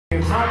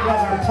My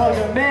brother plugged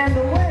a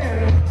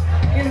mandolin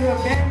into the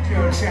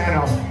banjo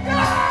channel.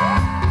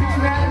 Can you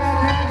imagine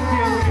that?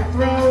 We could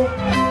throw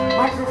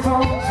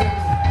microphones and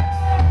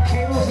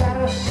cables at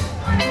us.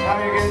 How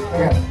do you get?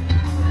 Yeah.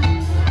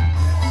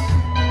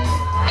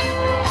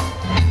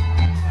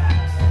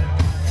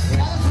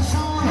 That's a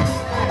song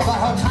about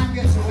how time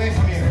gets away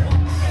from you.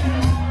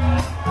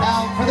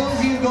 Now, for those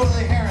of you who go to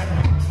the Heron,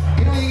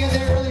 you know you get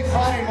there early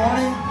Friday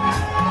morning,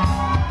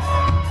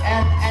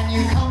 and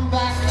you come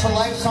back to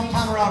life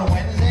sometime around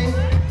Wednesday.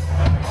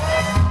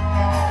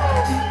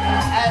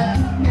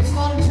 And it's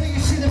not until you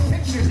see the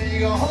pictures that you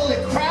go, holy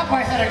crap,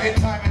 I had a good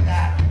time at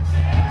that.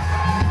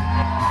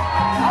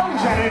 I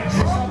was at a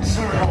drum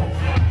circle.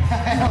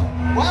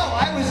 Well,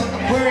 I was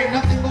wearing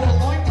nothing but a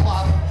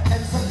loincloth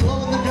and some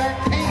glow-in-the-dark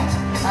paint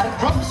at a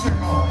drum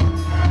circle.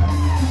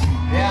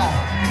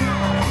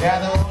 Yeah,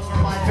 those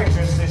were my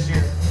pictures this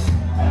year.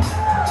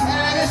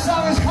 And this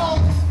song is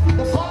called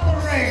The Bottle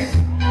Ring.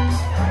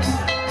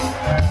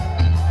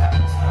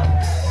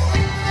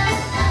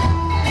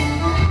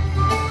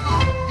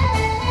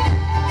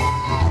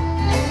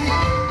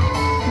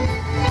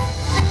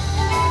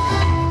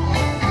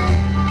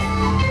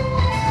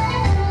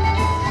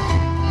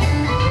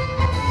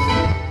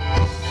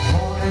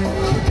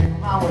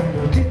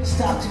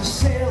 Stopped to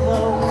say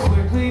hello,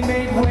 quickly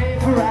made way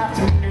for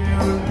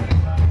afternoon.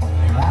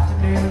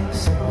 Afternoon,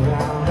 sit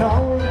around,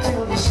 on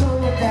until the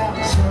sun went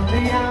down.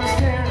 Suddenly I'm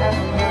staring at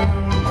the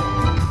moon.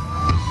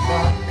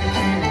 Monday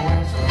came and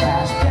went so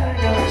fast. Better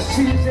know it's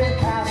Tuesday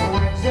past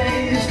Wednesday.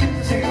 It's good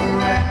to take a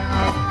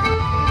round.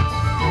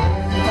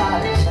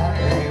 Friday,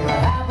 Saturday, what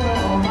happened?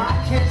 Oh, I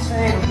can't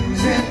say I'm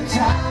losing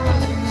time, I'm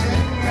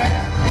losing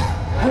ground.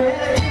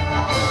 Where to go?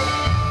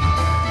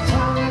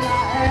 Time that I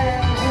have.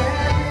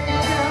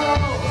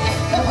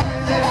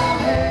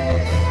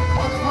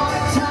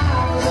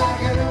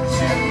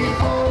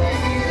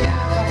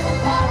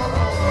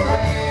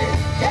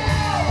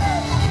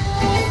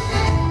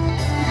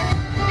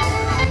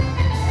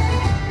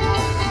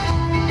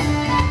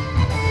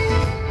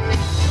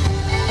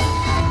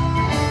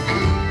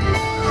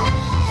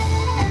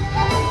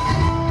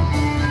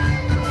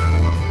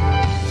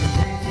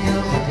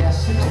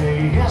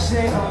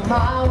 Yesterday, a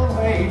mile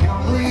away,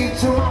 don't believe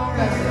tomorrow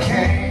never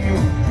came.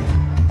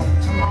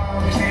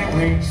 Tomorrow can't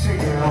wait, so you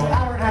know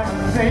I don't have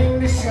a thing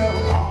to say.